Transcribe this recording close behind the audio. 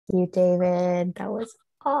you, David. That was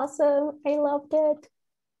awesome. I loved it.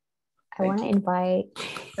 I want Thank to you. invite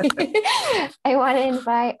I want to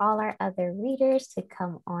invite all our other readers to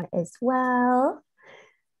come on as well,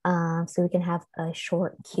 so we can have a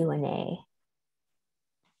short Q&A.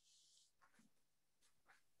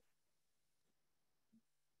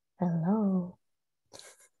 Hello.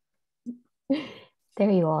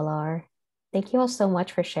 There you all are. Thank you all so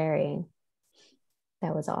much for sharing.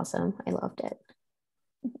 That was awesome. I loved it.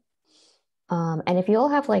 And if you all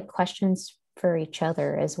have like questions for each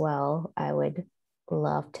other as well, I would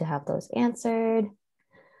love to have those answered.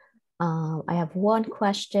 I have one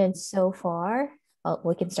question so far.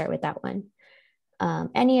 We can start with that one.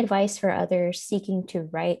 Any advice for others seeking to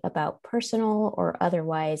write about personal or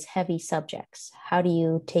otherwise heavy subjects? How do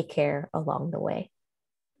you take care along the way?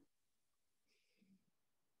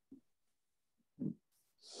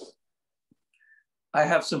 I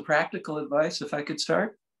have some practical advice if I could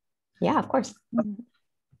start. Yeah, of course.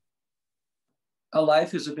 A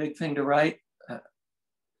life is a big thing to write.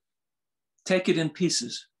 Take it in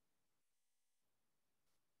pieces.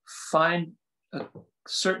 Find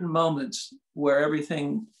certain moments where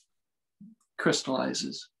everything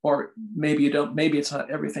crystallizes, or maybe you don't, maybe it's not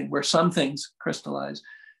everything, where some things crystallize.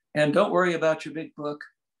 And don't worry about your big book.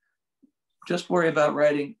 Just worry about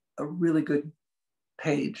writing a really good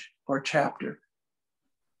page or chapter,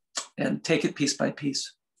 and take it piece by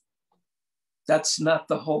piece. That's not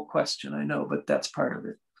the whole question, I know, but that's part of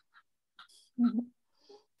it. Mm-hmm.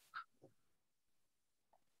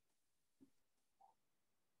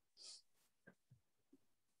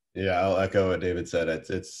 Yeah, I'll echo what David said.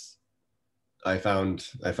 I found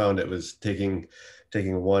it was taking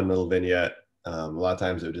one little vignette. A lot of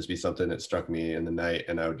times it would just be something that struck me in the night,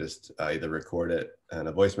 and I would just either record it in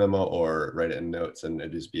a voice memo or write it in notes, and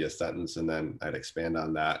it'd just be a sentence, and then I'd expand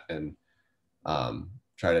on that and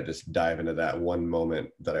try to just dive into that one moment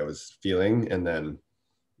that I was feeling, and then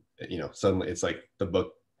suddenly it's like the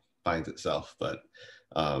book finds itself. But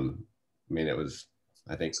I mean, it was,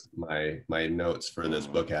 I think my notes for this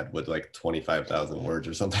book had like 25,000 words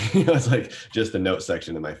or something. It was like just the note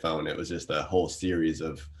section of my phone. It was just a whole series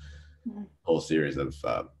of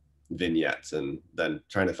vignettes, and then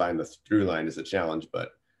trying to find the through line is a challenge.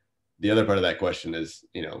 But the other part of that question is,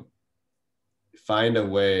 find a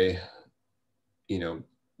way.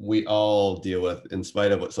 We all deal with, in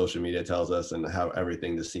spite of what social media tells us and how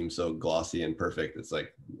everything just seems so glossy and perfect. It's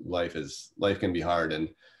like life can be hard, and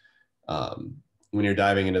when you're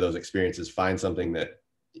diving into those experiences, find something that,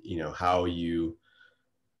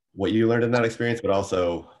 what you learned in that experience, but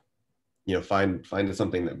also, find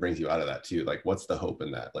something that brings you out of that too. Like, what's the hope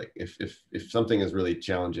in that? Like, if something is really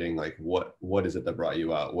challenging, like what is it that brought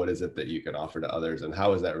you out? What is it that you could offer to others? And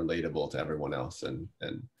how is that relatable to everyone else? And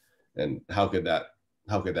how could that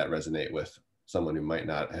resonate with someone who might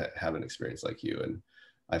not have an experience like you? And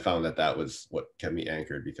I found that was what kept me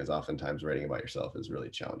anchored, because oftentimes writing about yourself is really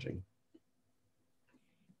challenging.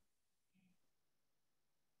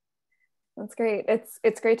 That's great.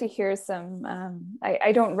 It's great to hear some.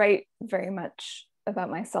 I don't write very much about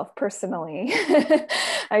myself personally.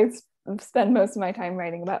 I spend most of my time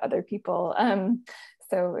writing about other people.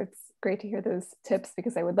 So it's great to hear those tips,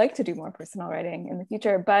 because I would like to do more personal writing in the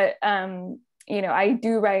future. But I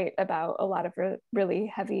do write about a lot of really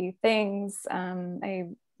heavy things. I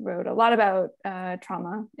wrote a lot about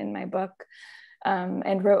trauma in my book,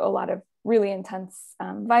 and wrote a lot of really intense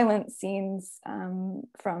violent scenes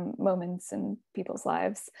from moments in people's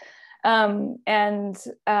lives. And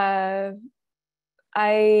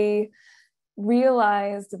I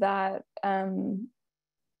realized that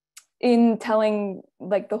in telling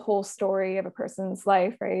like the whole story of a person's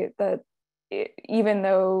life, right, that even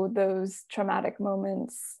though those traumatic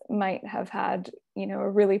moments might have had, a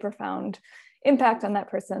really profound impact on that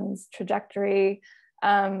person's trajectory,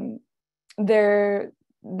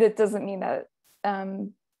 that doesn't mean that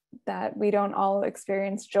that we don't all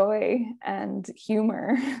experience joy and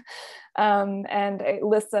humor. And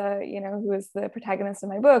Lissa, who is the protagonist of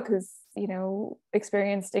my book, who's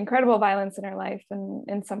experienced incredible violence in her life, and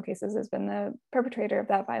in some cases has been the perpetrator of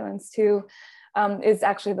that violence too, is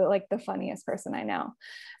actually the funniest person I know.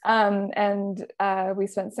 And we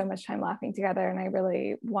spent so much time laughing together, and I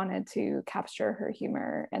really wanted to capture her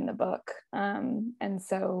humor in the book. And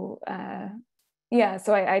so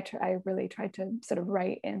so I really tried to sort of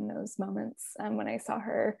write in those moments when I saw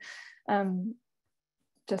her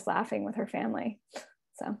just laughing with her family.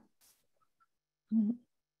 So.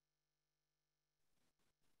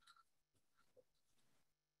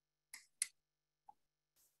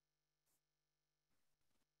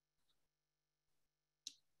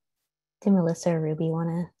 Did Melissa or Ruby want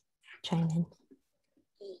to chime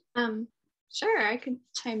in? Sure, I could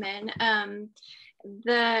chime in.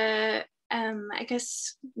 I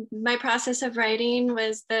guess my process of writing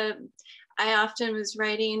was I often was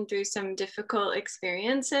writing through some difficult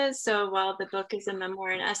experiences. So while the book is a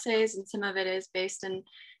memoir and essays, and some of it is based in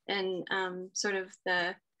sort of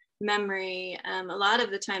the memory, a lot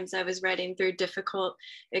of the times I was writing through difficult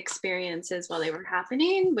experiences while they were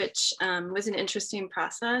happening, which was an interesting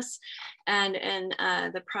process. And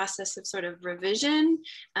the process of sort of revision,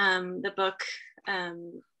 the book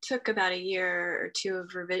took about a year or two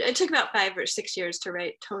of revision. It took about 5 or 6 years to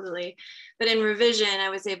write totally. But in revision, I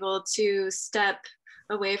was able to step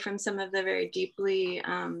away from some of the very deeply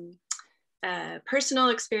personal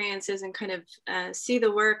experiences and kind of see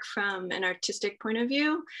the work from an artistic point of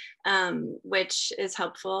view, which is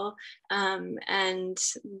helpful. And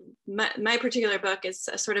my particular book is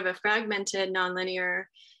a sort of a fragmented, nonlinear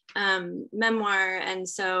memoir, and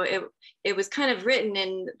so it was kind of written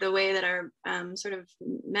in the way that our sort of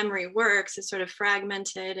memory works, is sort of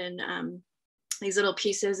fragmented and these little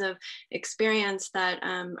pieces of experience that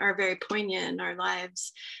are very poignant in our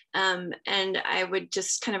lives. And I would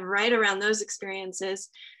just kind of write around those experiences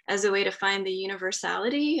as a way to find the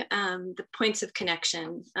universality, the points of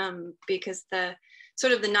connection, because the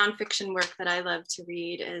sort of the nonfiction work that I love to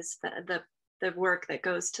read is the work that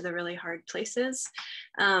goes to the really hard places,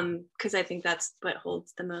 because I think that's what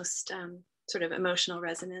holds the most sort of emotional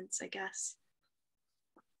resonance, I guess.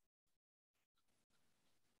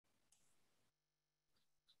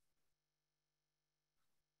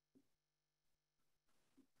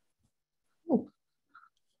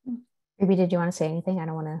 Ruby, did you want to say anything? I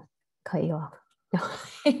don't want to cut you off. No,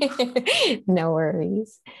 no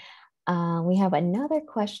worries. We have another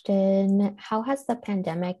question. How has the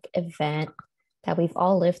pandemic event that we've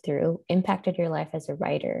all lived through impacted your life as a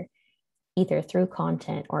writer, either through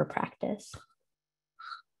content or practice?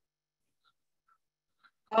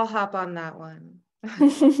 I'll hop on that one.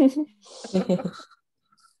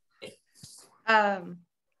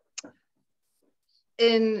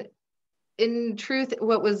 In truth,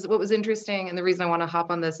 what was interesting, and the reason I want to hop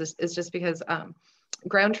on this is just because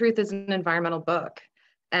Ground Truth is an environmental book,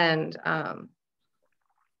 and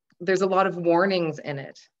there's a lot of warnings in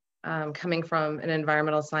it, coming from an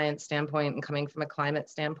environmental science standpoint and coming from a climate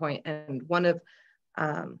standpoint. And one of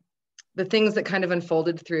the things that kind of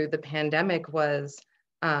unfolded through the pandemic was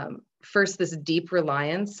first this deep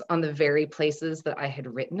reliance on the very places that I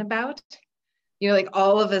had written about. You know, like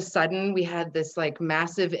all of a sudden we had this like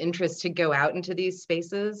massive interest to go out into these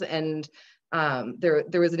spaces, and there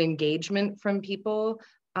was an engagement from people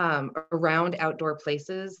around outdoor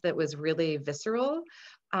places that was really visceral.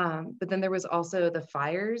 But then there was also the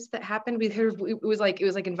fires that happened. It was like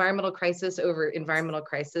environmental crisis over environmental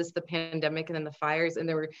crisis, the pandemic, and then the fires. And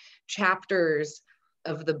there were chapters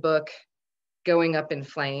of the book going up in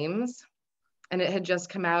flames, and it had just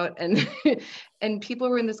come out, and and people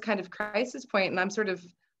were in this kind of crisis point, and I'm sort of,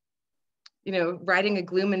 you know, writing a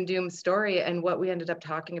gloom and doom story, and what we ended up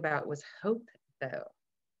talking about was hope, though.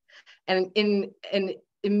 And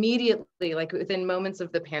immediately, like within moments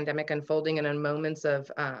of the pandemic unfolding and in moments of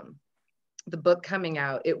the book coming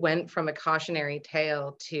out, it went from a cautionary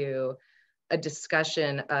tale to a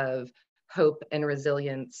discussion of hope and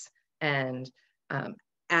resilience and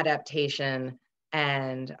adaptation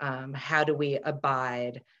and how do we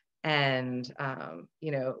abide and,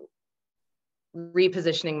 you know,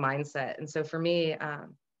 repositioning mindset. And so for me,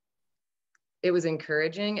 it was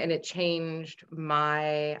encouraging, and it changed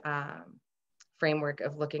my framework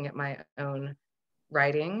of looking at my own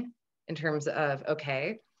writing in terms of,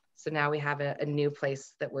 okay, so now we have a new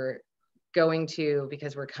place that we're going to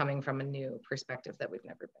because we're coming from a new perspective that we've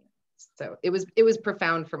never been in. So it was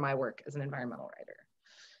profound for my work as an environmental writer.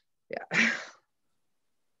 Yeah.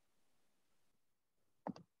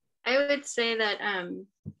 I would say that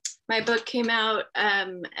my book came out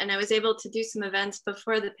and I was able to do some events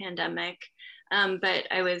before the pandemic, but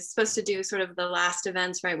I was supposed to do sort of the last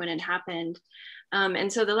events right when it happened.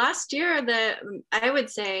 And so the last year, I would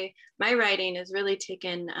say my writing has really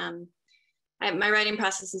taken, my writing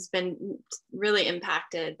process has been really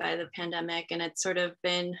impacted by the pandemic, and it's sort of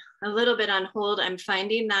been a little bit on hold. I'm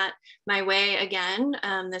finding that my way again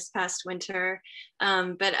this past winter,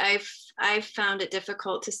 but I've found it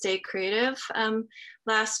difficult to stay creative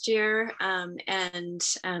last year, and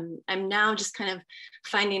I'm now just kind of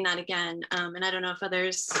finding that again. And I don't know if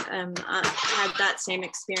others had that same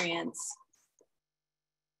experience.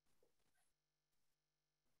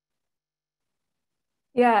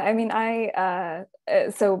 Yeah, I mean,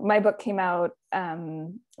 so my book came out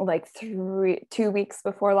like 2 weeks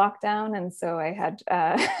before lockdown. And so I had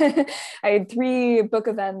I had 3 book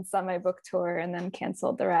events on my book tour and then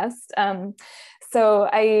canceled the rest. So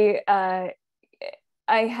I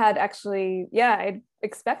had actually, I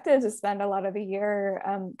expected to spend a lot of the year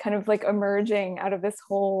kind of like emerging out of this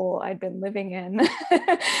hole I'd been living in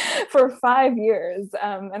for 5 years.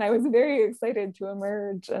 And I was very excited to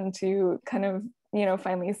emerge and to kind of,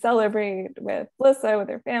 finally celebrate with Lissa, with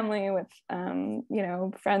her family, with,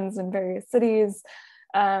 friends in various cities.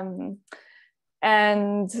 And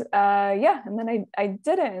then I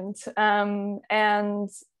didn't. And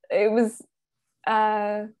it was,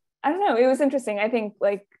 I don't know, it was interesting. I think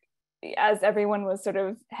like, as everyone was sort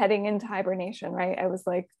of heading into hibernation, right? I was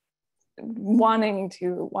like wanting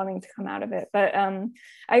to come out of it. But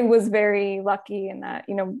I was very lucky in that,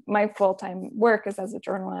 my full-time work is as a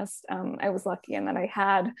journalist. I was lucky in that I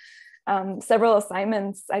had several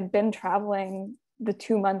assignments. I'd been traveling the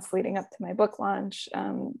 2 months leading up to my book launch,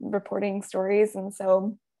 reporting stories. And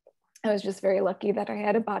so I was just very lucky that I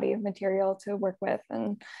had a body of material to work with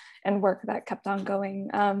and work that kept on going.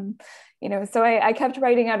 So I kept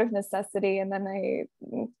writing out of necessity. And then I,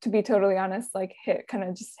 to be totally honest, like hit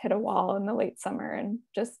a wall in the late summer and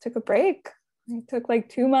just took a break. I took like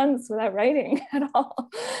 2 months without writing at all.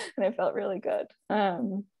 And it felt really good.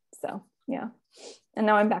 So yeah, and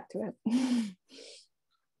now I'm back to it.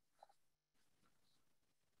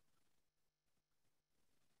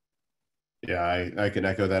 Yeah, I can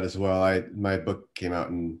echo that as well. My book came out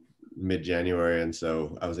in mid-January, and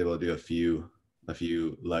so I was able to do a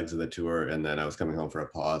few legs of the tour, and then I was coming home for a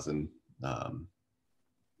pause, and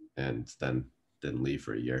then didn't leave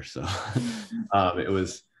for a year. So it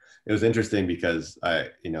was interesting because I,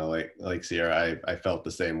 like Sierra, I felt the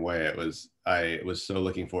same way. I was so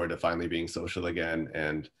looking forward to finally being social again,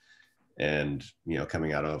 and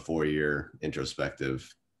coming out of a 4-year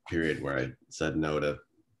introspective period where I said no to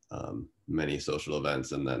many social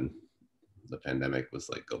events, and then the pandemic was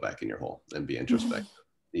like, go back in your hole and be introspective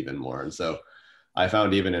even more. And so I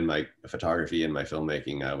found even in my photography and my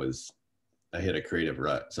filmmaking, I hit a creative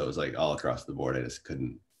rut. So it was like all across the board.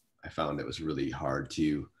 I found it was really hard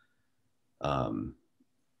to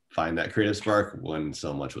find that creative spark when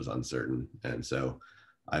so much was uncertain. And so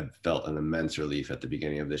I felt an immense relief at the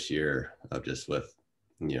beginning of this year of just with,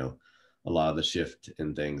 a lot of the shift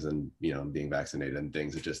in things and, being vaccinated and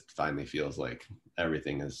things. It just finally feels like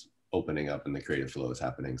everything is opening up and the creative flow is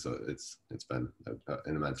happening. So it's been an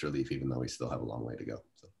immense relief, even though we still have a long way to go.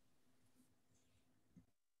 So.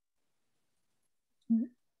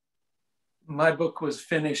 My book was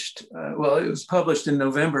finished, it was published in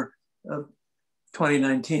November of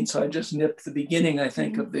 2019. So I just nipped the beginning, I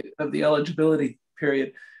think, of the eligibility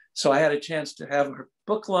period. So I had a chance to have our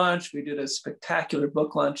book launch. We did a spectacular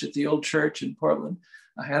book launch at the old church in Portland.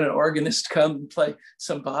 I had an organist come and play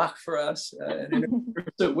some Bach for us and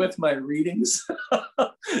intersperse it with my readings.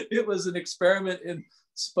 It was an experiment in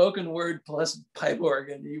spoken word plus pipe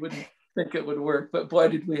organ. You wouldn't think it would work, but boy,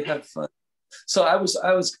 did we have fun. So I was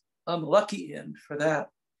on the lucky end for that.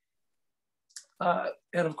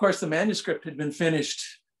 And of course, the manuscript had been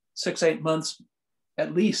finished 6-8 months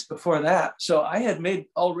at least before that. So I had made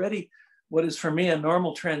already what is for me a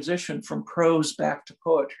normal transition from prose back to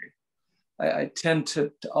poetry. I tend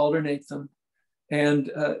to alternate them. And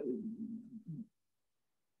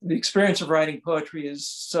the experience of writing poetry is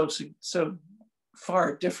so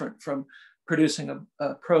far different from producing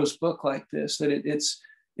a prose book like this that it's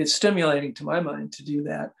stimulating to my mind to do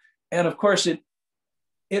that. And of course,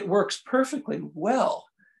 it works perfectly well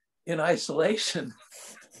in isolation.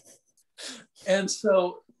 And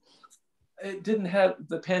so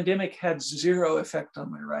the pandemic had zero effect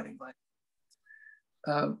on my writing life.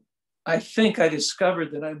 I think I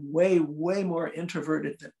discovered that I'm way, way more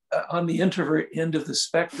introverted on the introvert end of the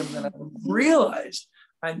spectrum than I realized.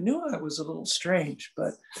 I knew I was a little strange,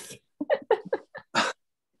 but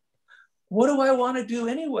what do I want to do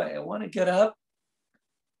anyway? I want to get up,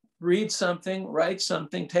 read something, write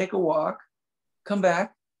something, take a walk, come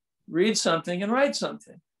back, read something and write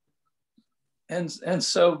something. And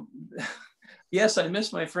so, yes, I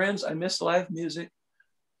miss my friends. I miss live music.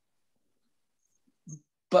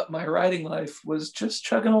 But my writing life was just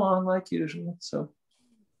chugging along like usual. So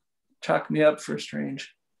chalk me up for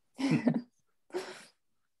strange. And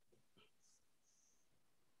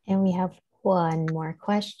we have one more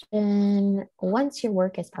question. Once your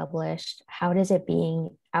work is published, how does it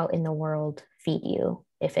being out in the world feed you,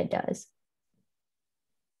 if it does?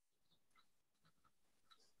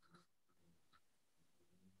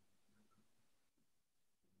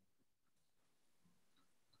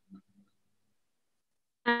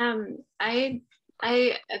 I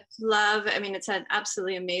love, I mean, it's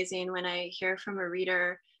absolutely amazing when I hear from a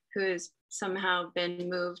reader who's somehow been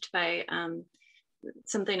moved by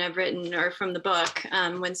something I've written or from the book,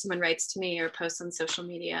 when someone writes to me or posts on social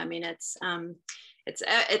media. I mean, it's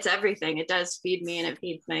everything. It does feed me, and it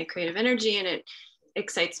feeds my creative energy, and it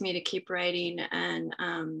excites me to keep writing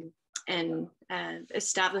and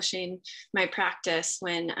establishing my practice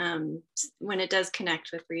when it does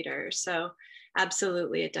connect with readers. So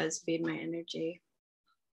absolutely, it does feed my energy.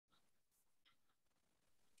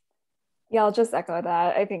 Yeah, I'll just echo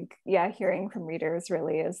that. I think, yeah, hearing from readers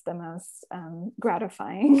really is the most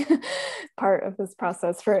gratifying part of this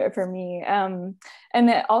process for me. And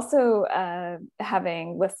it also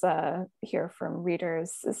having Lissa hear from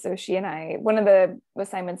readers. So she and I, one of the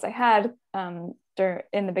assignments I had in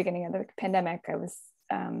the beginning of the pandemic, I was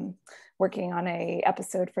working on an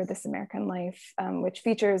episode for This American Life, which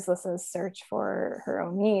features Lissa's search for her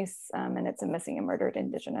own niece, and it's a missing and murdered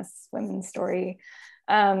Indigenous women's story.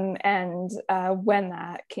 When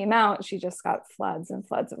that came out, she just got floods and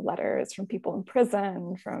floods of letters from people in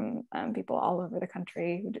prison, from people all over the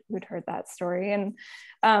country who'd heard that story. And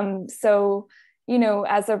so, you know,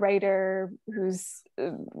 as a writer who's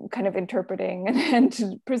kind of interpreting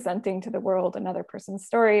and presenting to the world another person's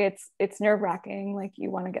story, it's nerve-wracking. Like,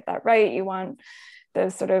 you want to get that right. You want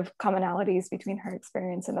those sort of commonalities between her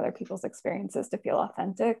experience and other people's experiences to feel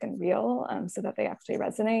authentic and real, so that they actually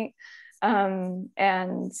resonate. I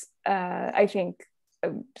think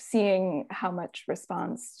seeing how much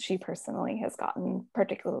response she personally has gotten,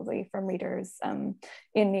 particularly from readers in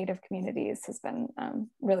Native communities, has been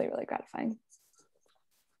really, really gratifying.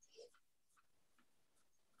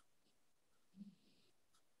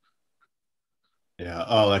 Yeah,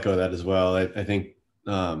 I'll echo that as well. I think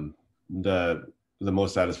the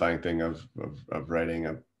most satisfying thing of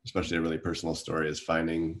writing, especially a really personal story, is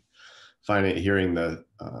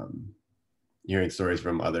hearing stories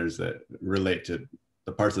from others that relate to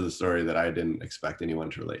the parts of the story that I didn't expect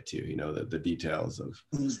anyone to relate to. You know, the details of,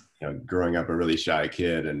 you know, growing up a really shy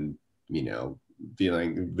kid, and, you know,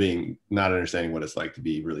 being not understanding what it's like to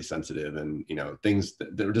be really sensitive, and, you know, things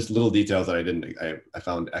that were just little details that I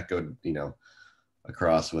found echoed, you know,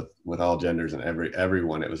 across with all genders and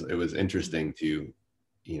everyone. It was interesting to,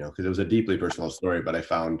 you know, because it was a deeply personal story, but I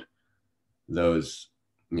found those,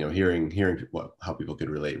 you know, hearing how people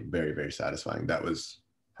could relate, very, very satisfying. That was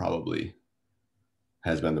probably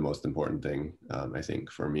has been the most important thing, I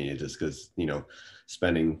think, for me, just because, you know,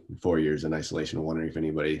 spending 4 years in isolation, wondering if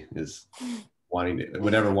anybody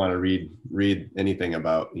would ever want to read anything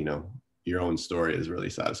about, you know, your own story, is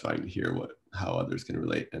really satisfying to hear how others can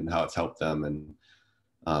relate and how it's helped them. And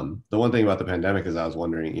the one thing about the pandemic is I was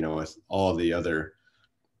wondering, you know, with all the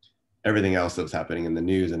everything else that was happening in the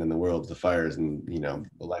news and in the world, the fires and, you know,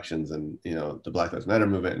 elections and, you know, the Black Lives Matter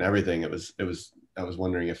movement and everything, I was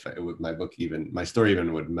wondering if my story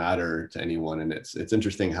even would matter to anyone. And it's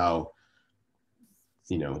interesting how,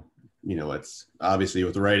 you know, it's obviously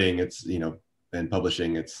with writing, it's, you know, and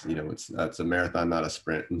publishing, it's, you know, it's a marathon, not a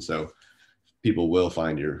sprint. And so people will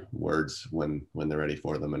find your words when they're ready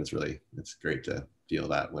for them. And it's great to feel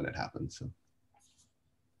that when it happens. So.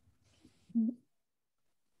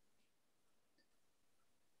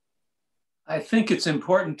 I think it's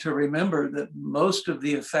important to remember that most of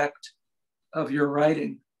the effect of your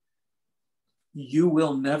writing you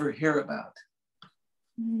will never hear about.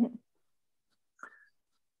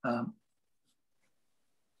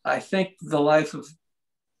 I think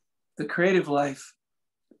the creative life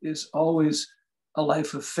is always a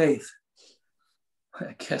life of faith.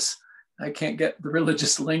 I guess I can't get the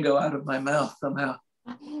religious lingo out of my mouth somehow.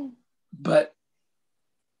 But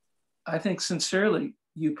I think sincerely,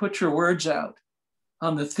 you put your words out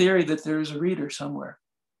on the theory that there is a reader somewhere.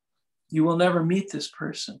 You will never meet this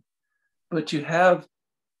person, but you have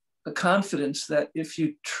the confidence that if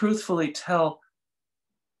you truthfully tell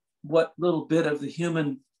what little bit of the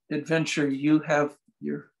human adventure you have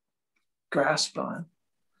your grasp on,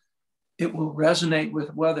 it will resonate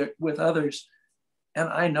with others. And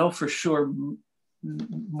I know for sure,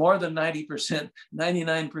 more than 90%,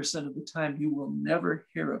 99% of the time, you will never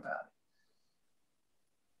hear about it.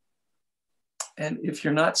 And if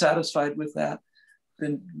you're not satisfied with that,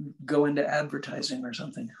 then go into advertising or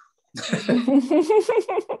something. I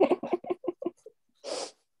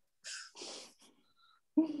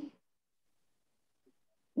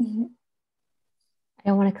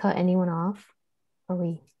don't want to cut anyone off.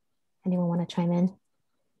 Anyone want to chime in?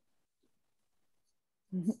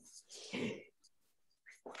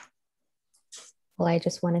 Well, I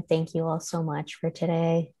just want to thank you all so much for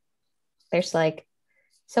today. There's like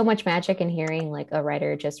so much magic in hearing like a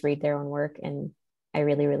writer just read their own work. And I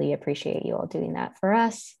really, really appreciate you all doing that for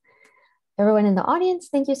us. Everyone in the audience,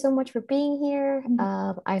 thank you so much for being here.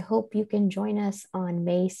 I hope you can join us on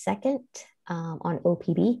May 2nd on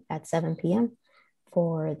OPB at 7 p.m.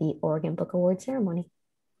 for the Oregon Book Award ceremony.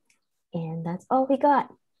 And that's all we got.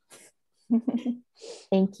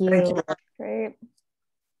 Thank you. Thank you. Great.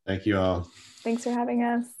 Thank you all. Thanks for having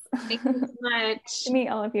us. Thank you so much. To meet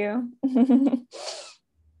all of you.